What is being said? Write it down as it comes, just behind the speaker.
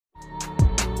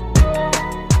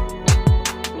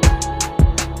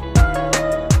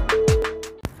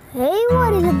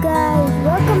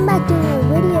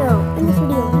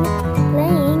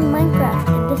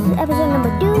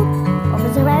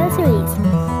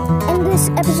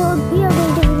this episode, we are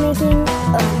going to be making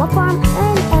a mock farm,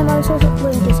 and I'm also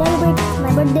going to celebrate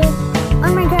my birthday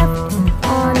on Minecraft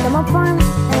on the mock farm,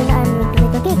 and I'm going to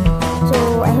make a cake.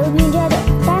 So I hope you enjoy the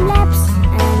time lapse,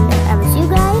 and I will see you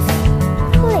guys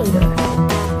later.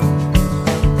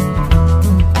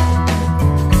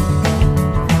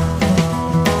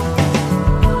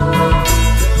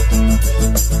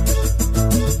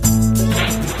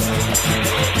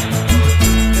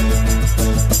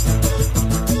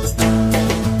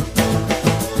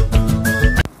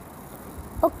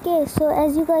 Okay, so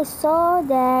as you guys saw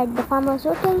that the farm was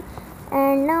working,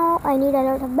 and now I need a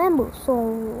lot of bamboo,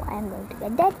 so I'm going to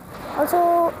get that.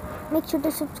 Also, make sure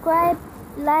to subscribe,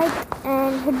 like,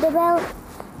 and hit the bell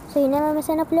so you never miss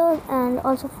an upload. And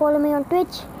also follow me on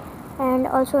Twitch and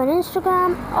also on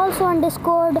Instagram, also on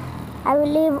Discord. I will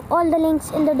leave all the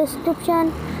links in the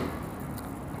description.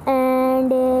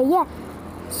 And yeah,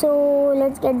 so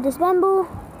let's get this bamboo,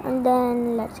 and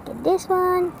then let's get this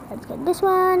one, let's get this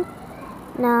one.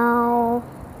 Now,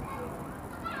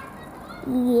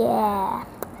 yeah,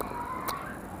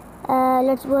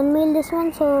 let's bone meal this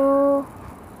one so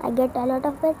I get a lot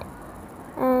of it.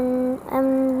 And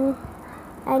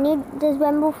I need this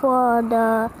bamboo for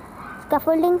the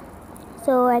scaffolding,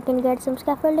 so I can get some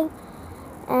scaffolding.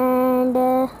 And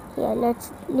yeah,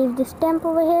 let's leave this stamp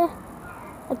over here.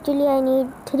 Actually, I need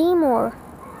 3 more,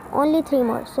 only 3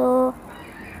 more. So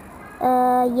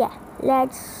yeah,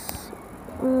 let's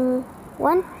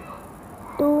 1,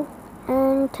 2,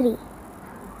 and 3.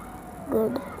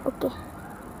 Good. Okay.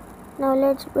 Now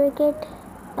let's break it.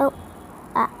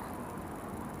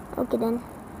 Okay then.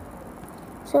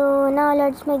 So now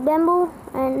let's make bamboo,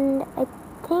 and I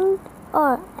think,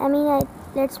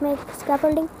 let's make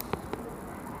scaffolding.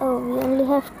 Oh, we only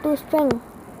have 2 string.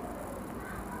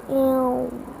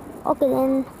 Okay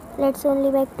then. Let's only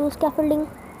make 2 scaffolding.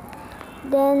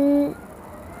 Then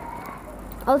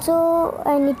also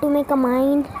I need to make a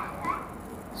mine,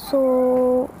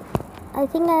 so I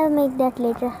think I'll make that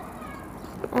later,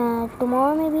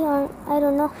 tomorrow maybe, or I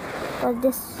don't know, but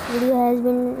this video has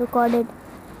been recorded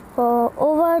for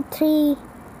over 3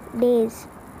 days,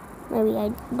 maybe,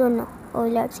 I don't know. Oh,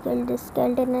 let's kill this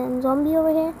skeleton and zombie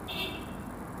over here.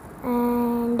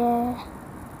 And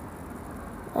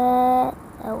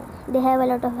oh, they have a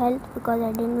lot of health because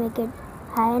I didn't make it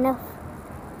high enough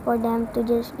for them to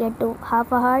just get to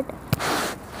half a heart,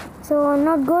 so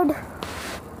not good.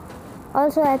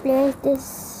 Also, I placed this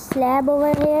slab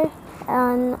over here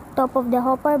on top of the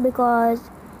hopper because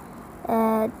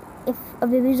if a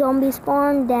baby zombie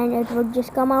spawned, then it would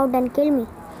just come out and kill me.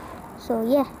 So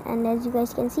yeah, and as you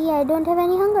guys can see, I don't have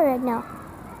any hunger right now.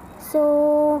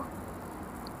 So,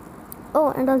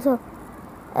 oh, and also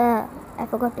I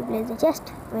forgot to place the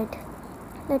chest. Wait,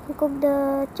 let me cook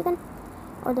the chicken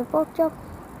or the pork chop.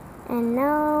 And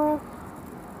now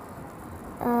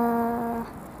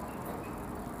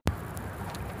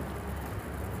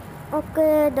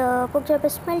okay, the pork chop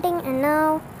is smelting, and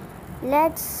now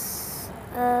let's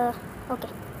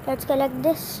let's collect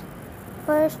this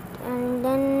first, and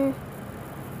then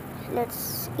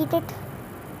let's eat it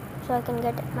so I can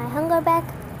get my hunger back.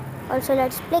 Also,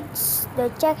 let's place the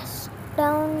chest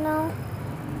down now.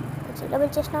 It's a double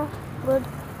chest now. Good.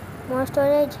 More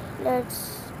storage.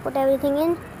 Let's put everything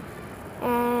in.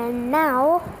 And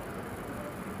now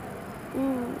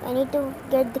I need to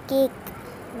get the cake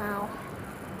now.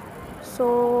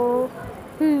 So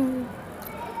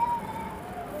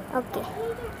okay.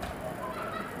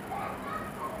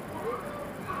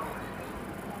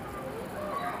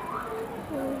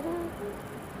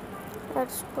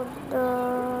 Let's put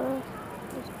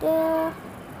this there.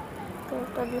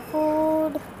 Put the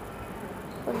food.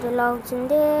 Put the logs in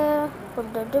there.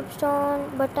 Put the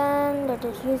dripstone button that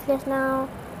is useless now.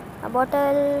 A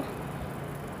bottle.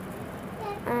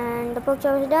 And the pork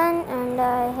chop is done, and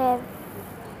I have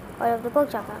all of the pork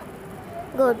chop now.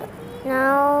 Good.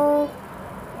 Now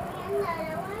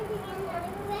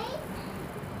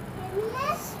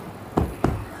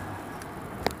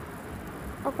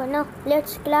okay, now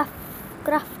let's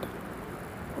craft.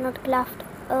 Not craft.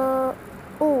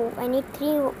 Oh, I need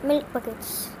 3 milk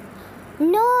buckets.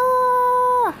 No,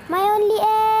 my only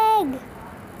egg.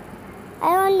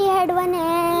 I only had 1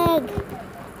 egg.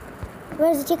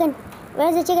 Where's the chicken?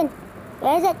 Where's the chicken?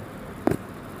 Where is it?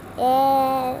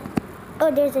 Yeah. Oh,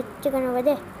 there's a chicken over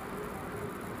there.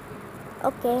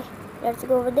 Okay, let's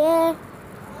go over there.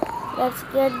 Let's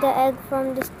get the egg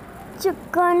from this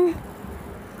chicken.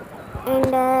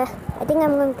 And I think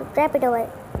I'm going to trap it away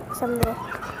somewhere.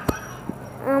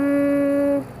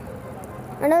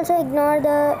 And also ignore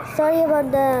the, sorry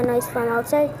about the noise from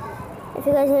outside. If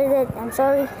you guys hear that, I'm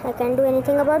sorry, I can't do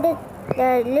anything about it.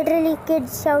 There are literally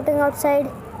kids shouting outside,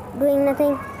 doing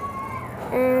nothing.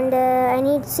 And I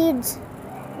need seeds.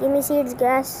 Give me seeds,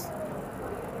 grass.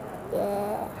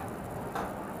 Yeah.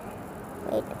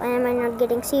 Wait, why am I not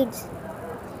getting seeds?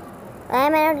 Why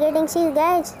am I not getting seeds,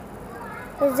 guys?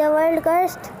 Is the world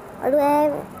cursed? Or do I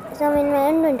have some in my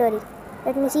inventory?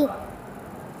 Let me see.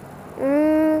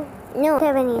 No, I don't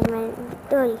have any in my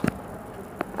inventory.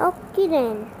 Okay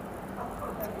then.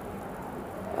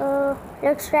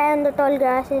 Let's try on the tall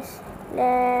grasses.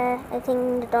 I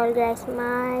think the tall grass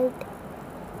might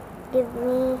give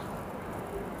me,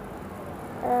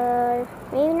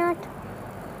 maybe not.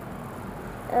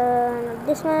 Not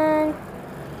this one.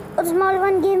 Oh, the small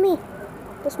one gave me.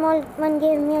 The small one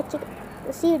gave me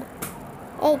a seed.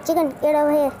 Hey, chicken, get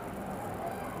over here.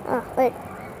 Oh, wait.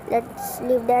 Let's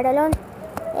leave that alone.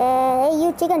 Hey,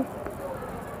 you chicken.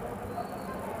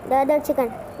 The other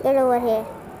chicken, get over here.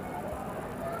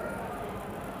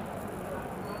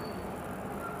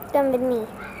 Come with me.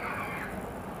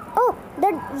 Oh,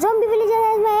 that zombie villager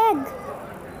has my egg.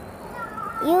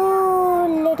 You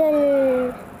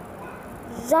little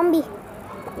zombie.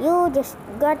 You just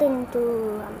got into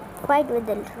a fight with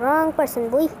the wrong person,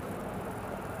 boy.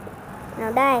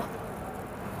 Now die.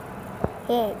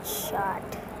 Headshot.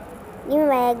 Give me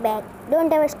my egg back.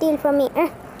 Don't ever steal from me.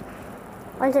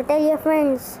 Also tell your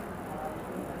friends.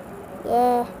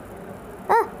 Yeah.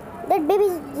 Oh, that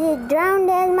baby's drowned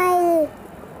as my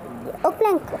oak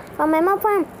plank from my mom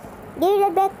farm. Give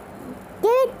it back.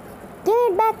 Give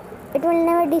it back. It will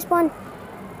never despawn.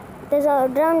 There's a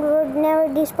drowned wood never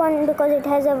despawn because it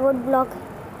has a wood block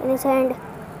in its hand.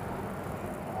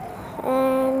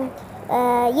 And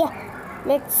yeah,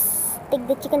 let's take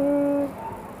the chicken.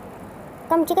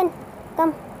 Come, chicken,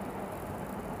 come.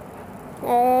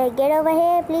 Get over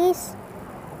here, please.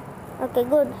 Okay,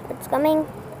 good. It's coming.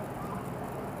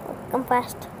 Come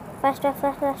fast. Fast,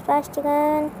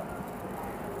 chicken.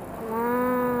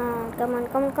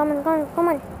 Come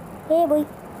on. Hey, boy.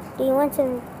 Do you want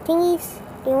some thingies?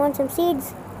 Do you want some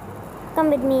seeds? Come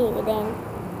with me, then.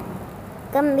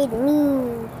 Come with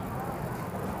me.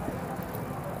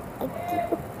 Okay.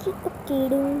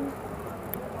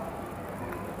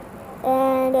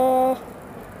 And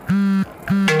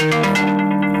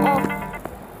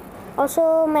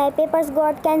also my papers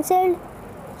got cancelled.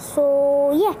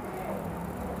 So yeah.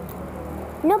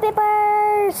 No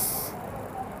papers.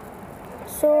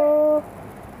 So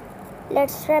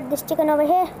let's wrap this chicken over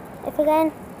here if we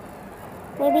can.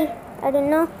 Maybe, I don't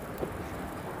know.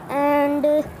 And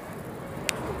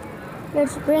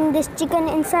let's bring this chicken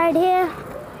inside here.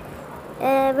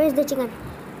 Where's the chicken?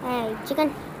 Hey,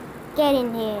 chicken, get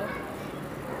in here.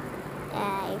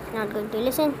 It's not going to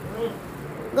listen.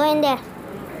 Go in there.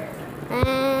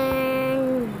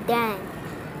 And done.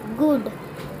 Good.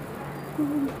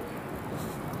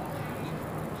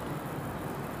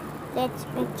 Let's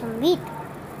make some meat.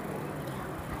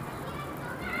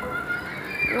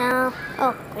 Now,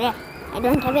 oh yeah, I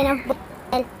don't have enough bone.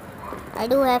 Well, I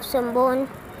do have some bone.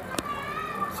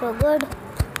 So good.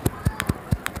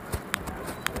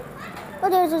 Oh,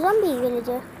 there's a zombie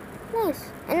villager.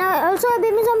 Nice. And also a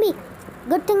baby zombie.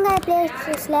 Good thing I placed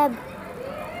a slab.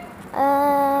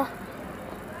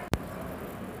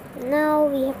 Now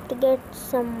we have to get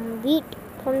some wheat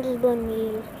from this bone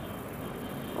meal.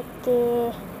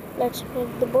 Okay, let's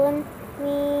make the bone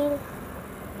meal.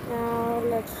 Now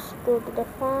let's go to the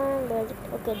farm.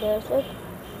 Okay, there's it.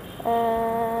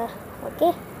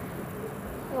 Okay,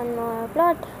 one more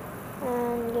plot,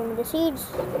 and give me the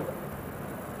seeds.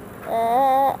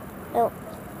 No,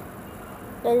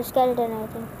 there's a skeleton, I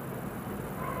think.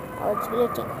 Oh, it's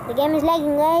glitching. The game is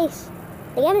lagging, guys.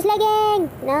 The game is lagging.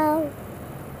 No,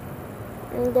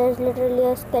 and there's literally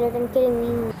a skeleton killing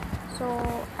me. So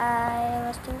I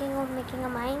was thinking of making a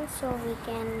mine so we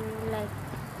can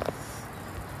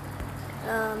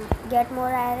get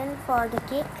more iron for the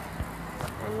cake.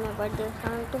 And my birthday is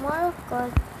coming tomorrow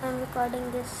because I'm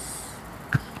recording this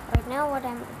right now. What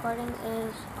I'm recording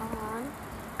is on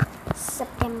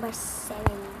September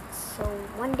 7th. So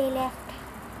one day left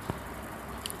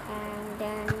and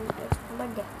then it's my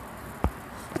birthday.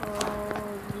 So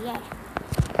yeah,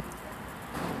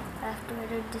 I have to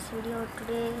edit this video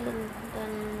today and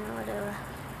then whatever.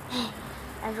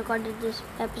 I've recorded this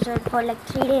episode for like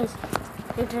 3 days.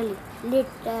 Literally.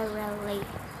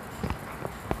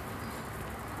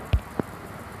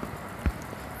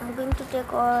 I'm going to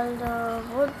take all the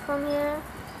wood from here.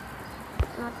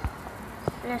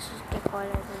 Let's just take all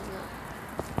of them.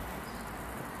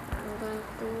 I'm going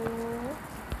to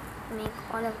make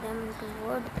all of them into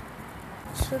wood.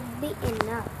 Should be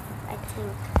enough, I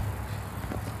think.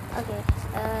 Okay,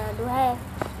 do I have,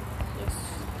 yes,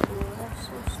 do have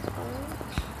some stone.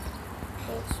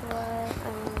 That's why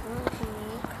I'm going to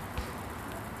make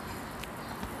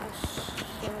a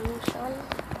shovel.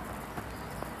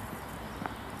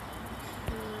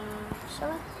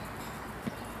 Shovel.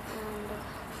 And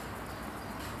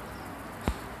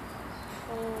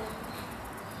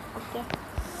okay,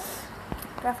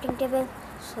 crafting table,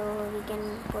 so we can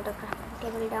put a crafting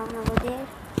table down over there,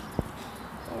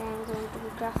 and I'm going to be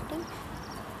crafting.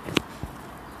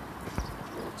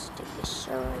 Let's take the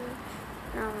shovel.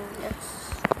 Now let's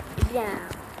dig down,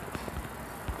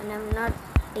 and I'm not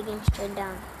digging straight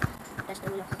down, that's the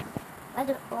rule of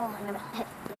it. Oh, I remember.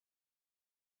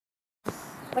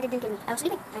 But it didn't kill me. I was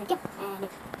sleeping and it came and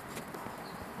it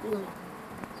blew me.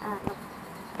 No.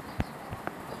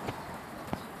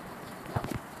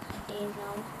 It is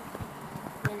now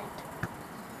minute.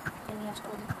 Then we have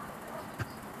stone.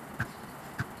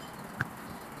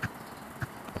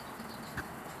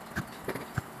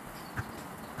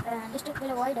 This trick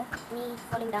will avoid me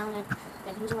falling down and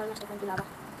like losing all my stuff into lava.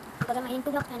 Because I'm mining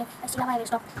 2 blocks and if I see lava I will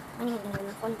stop mining and then I will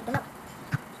not fall into the lava.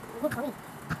 So, good for me.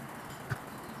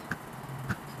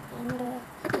 And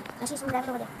I see some gravel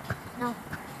over there. Now,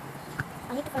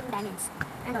 I need to find diamonds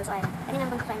and also iron. I think I'm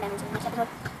going to find diamonds in the next episode,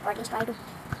 or at least try to.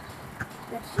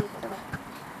 Let's see, whatever.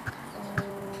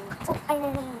 Oh,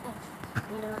 iron.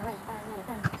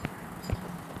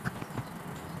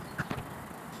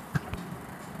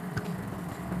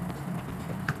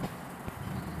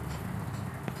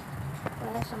 I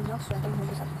have some blocks so I can hold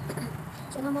this up.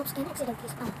 So no mobs can accidentally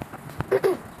spawn.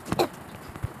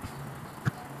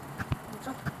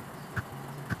 Drop.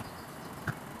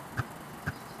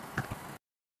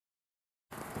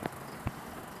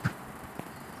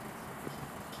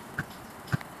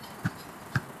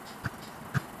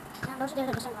 And also there's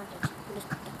a disadvantage to this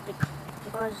trick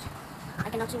because I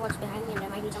cannot see what's behind me and there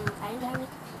might be some iron behind me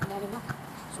and I didn't know.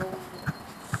 So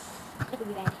it would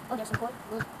be bad. Oh, there's some coal.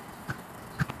 Good.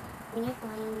 We need how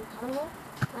many more?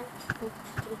 1, 2,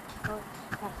 3, 4,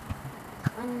 5.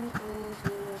 1, 2,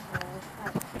 3, 4,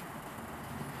 5.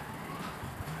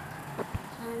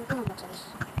 And 2 more blocks, I guess.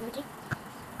 Maybe 3?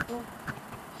 2.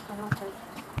 Oh, no, 3.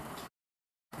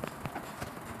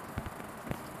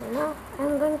 Now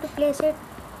I'm going to place it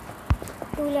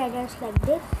 2 ladders like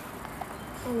this,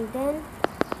 and then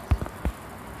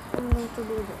I'm going to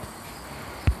do this.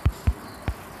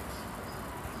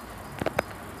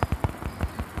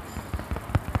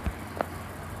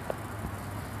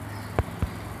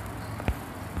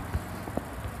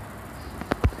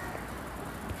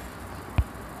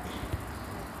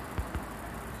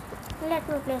 Let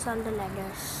me place all the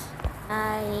ladders.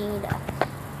 I need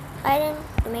iron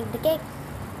to make the cake.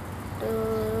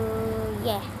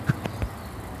 Yeah.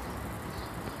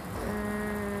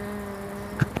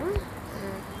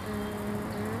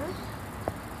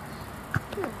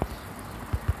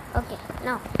 Okay,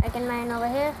 now I can mine over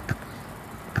here.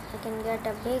 I can get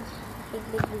a big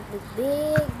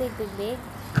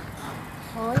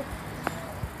hole,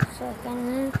 so I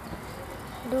can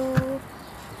do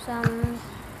some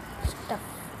stuff.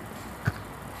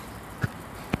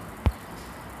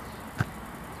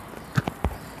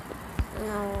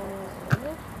 Now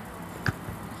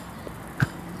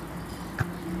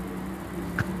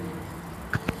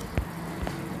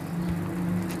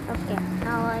okay,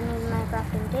 now I need my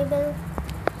crafting table,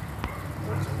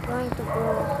 which is going to go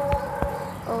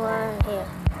over here.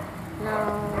 Now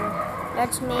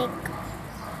let's make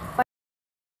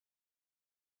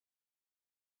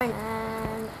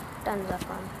and tons of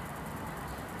fun.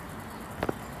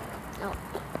 No,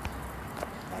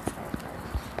 that's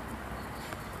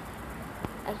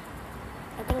right.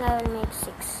 I think I will make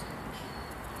 6.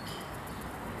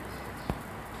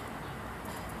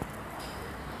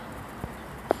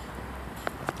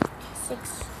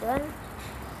 Done.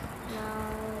 Now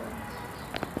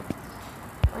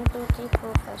 1, 2, 3,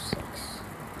 4, 5, 6.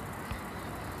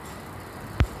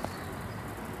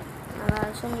 Now I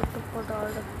also need to put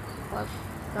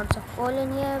lots of coal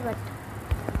in here, but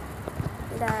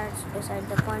that's beside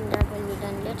the point. That will be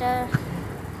done later.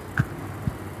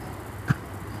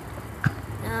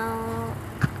 Now,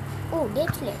 oh,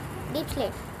 deep slate.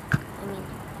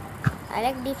 I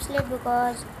like deep slate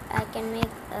because I can make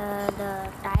the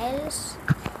tiles,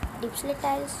 deep slate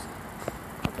tiles,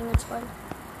 I think it's called,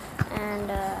 and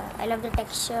I love the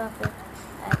texture of it.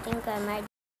 I think I might,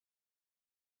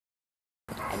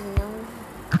 I don't know,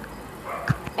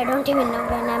 I don't even know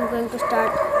when I'm going to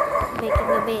start making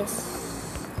a base.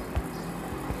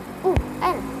 Ooh,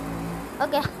 iron.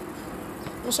 Okay,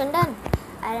 mission done.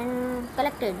 Iron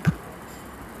collected.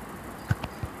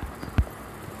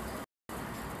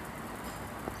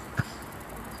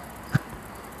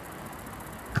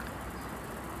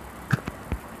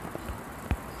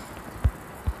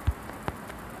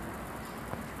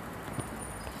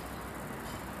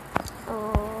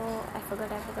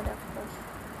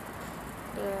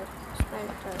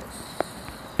 Mentos.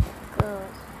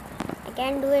 Good. I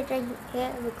can't do it right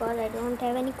here because I don't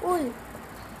have any coal.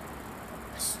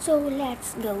 So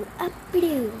let's go up.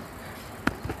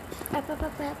 Up, up, up,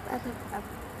 up, up, up, up,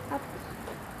 up.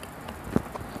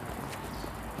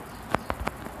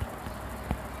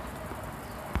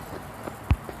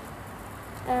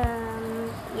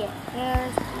 Yeah,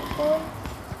 here's the coal.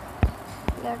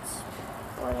 Let's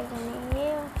put it in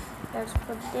here. Let's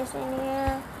put this in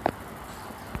here.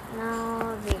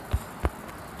 Now wait.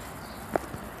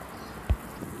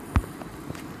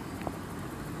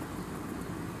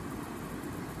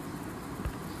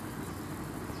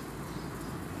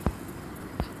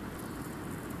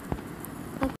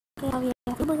 Okay, now we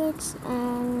have two buckets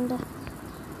and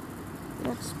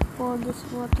let's pour this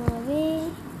water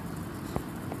away.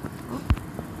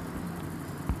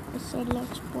 I said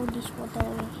let's pour this water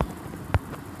away.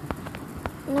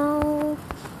 Now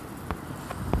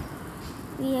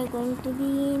we are going to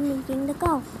be milking the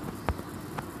cow.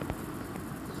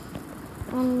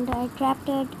 And I trapped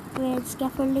it with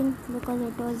scaffolding because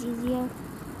it was easier.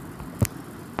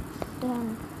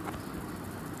 Done.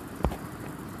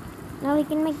 Now we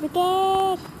can make the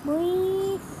cake,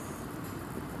 boys.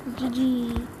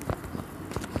 GG.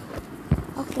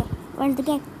 Okay, where's the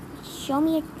cake? Show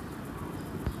me it.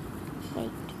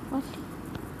 Wait, what?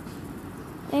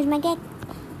 Where's my cake?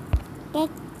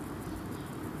 Cake.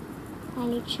 I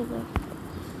need sugar.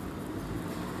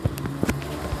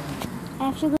 I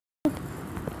have sugar.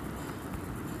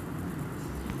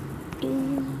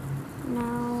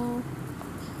 Now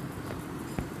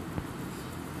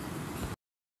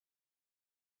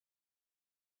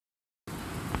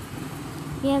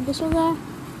we have the sugar.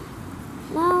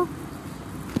 Now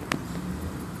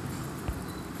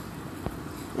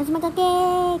let's make a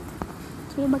cake.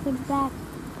 3 buckets back.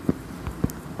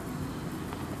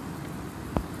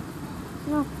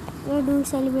 No, where do we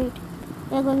celebrate?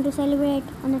 We are going to celebrate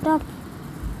on the top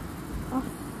of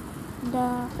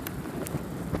the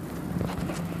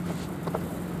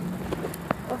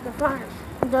farm.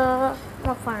 The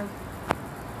farm.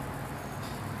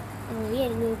 And we are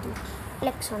going to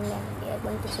flex on them. We are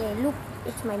going to say, look,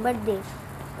 it's my birthday.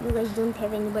 You guys don't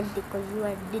have any birthday because you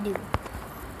are dead.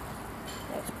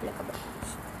 Let's pluck a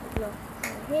block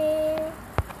over here.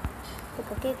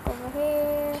 Put a cake over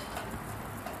here.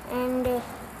 And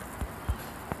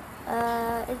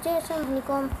is there some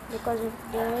honeycomb? Because if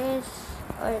there is,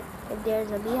 or if there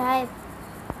is a beehive,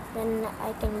 then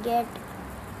I can get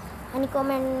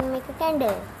honeycomb and make a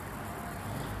candle.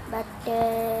 But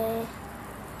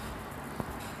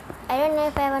I don't know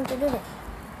if I want to do that.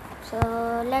 So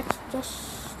let's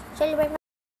just celebrate my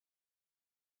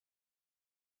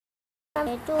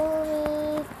birthday to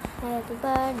me. Happy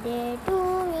birthday to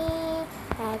me.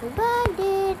 Happy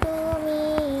birthday to me.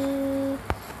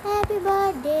 Happy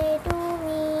birthday to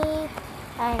me.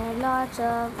 I have lots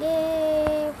of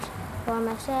gifts for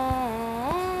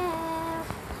myself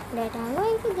that I'm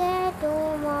going to get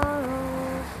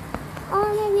tomorrow or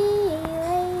maybe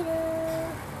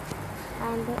later.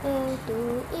 I'm going to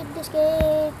eat this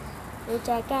cake, which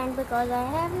I can't because I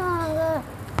have no hunger.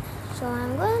 So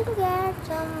I'm going to get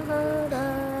some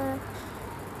hunger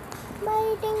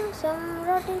by eating some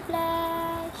rotten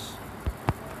flesh.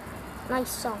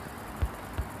 Nice song.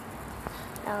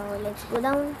 Now let's go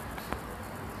down,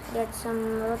 get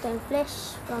some rotten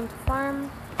flesh from the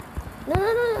farm. No.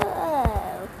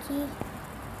 Okay.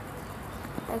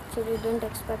 Actually, didn't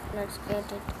expect. Let's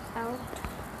get it out.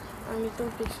 Only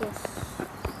 2 pieces.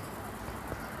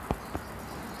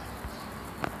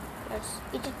 Let's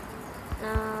eat it.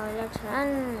 Now let's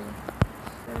run.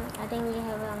 I think we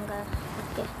have hunger.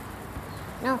 Okay.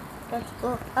 Now let's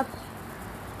go up.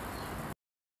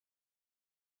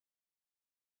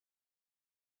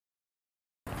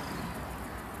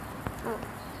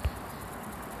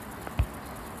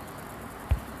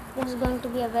 This is going to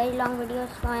be a very long video,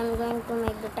 so I'm going to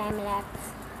make the time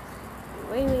lapse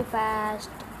really fast.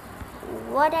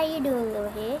 What are you doing over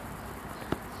here?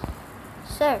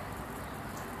 Sir,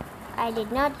 I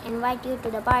did not invite you to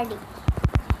the party.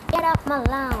 Get off my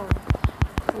lawn.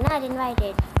 Not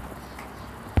invited.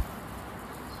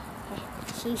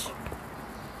 Sheesh.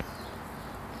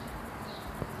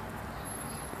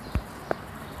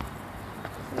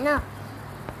 No.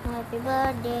 Happy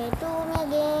birthday to me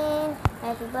again.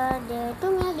 Happy birthday to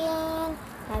me again.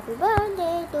 Happy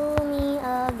birthday to me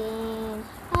again.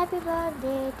 Happy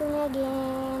birthday to me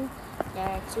again.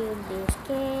 Let's eat this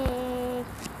cake.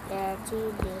 Let's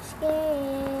eat this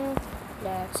cake.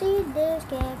 Let's eat this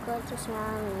cake because it's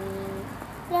yummy.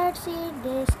 Let's eat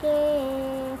this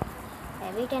cake.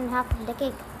 I've eaten half of the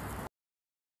cake.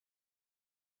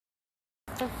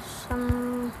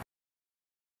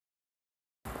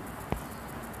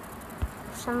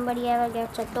 somebody ever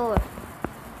gets a tour,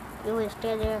 you will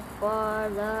stay there for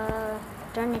the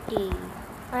eternity.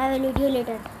 Or I will video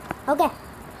later. Okay.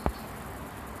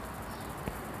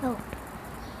 Oh,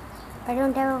 I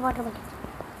don't have a water bucket.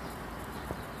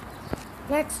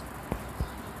 Let's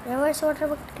reverse water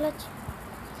bucket clutch.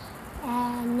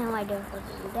 No, I don't want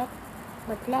to do that.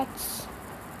 But let's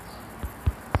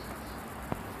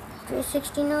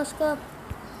 360 no scope.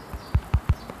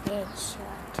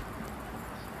 Headshot.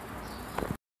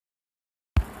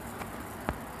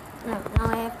 No, now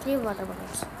I have 3 water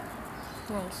buckets.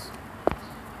 Nice.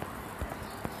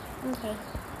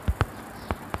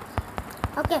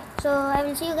 Okay, so I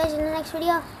will see you guys in the next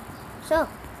video. So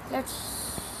let's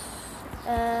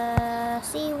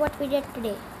see what we did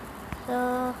today.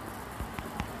 So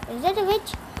is that a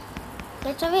witch?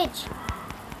 That's a witch.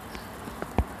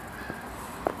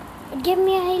 It gave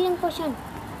me a healing potion.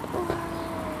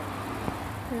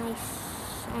 Nice.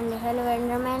 And hello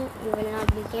Enderman, you will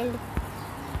not be killed.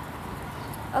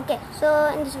 Okay, so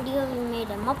in this video we made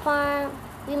a mob farm,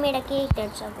 we made a cake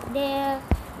that's up there,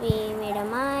 we made a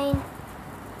mine,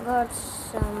 got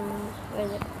some, where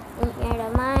is it? We made a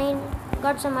mine,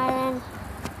 got some iron.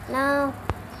 Now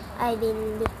I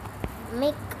will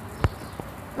make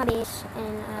my base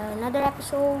in another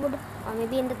episode, or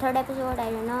maybe in the 3rd episode,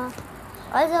 I don't know.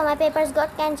 Also my papers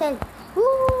got cancelled.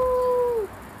 Woo!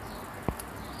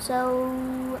 So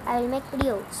I will make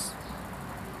videos.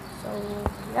 So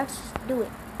let's do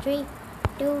it. 3,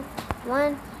 2,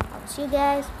 1. I'll see you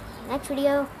guys in the next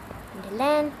video. Until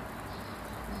then,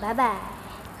 bye bye.